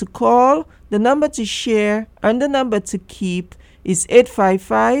number to call, the number to share, and the number to keep is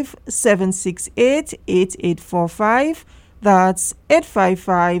 855-768-8845. That's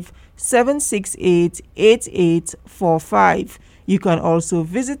 855-768-8845. You can also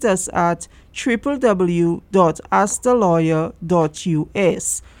visit us at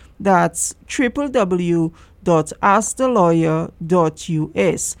www.askthelawyer.us. That's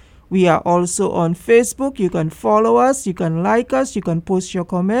www.askthelawyer.us. We are also on Facebook. You can follow us. You can like us. You can post your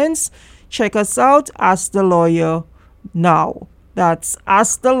comments. Check us out. Ask the Lawyer now. That's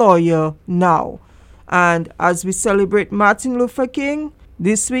Ask the Lawyer now. And as we celebrate Martin Luther King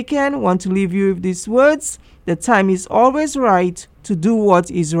this weekend, I want to leave you with these words. The time is always right to do what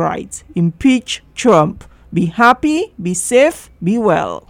is right. Impeach Trump. Be happy, be safe, be well.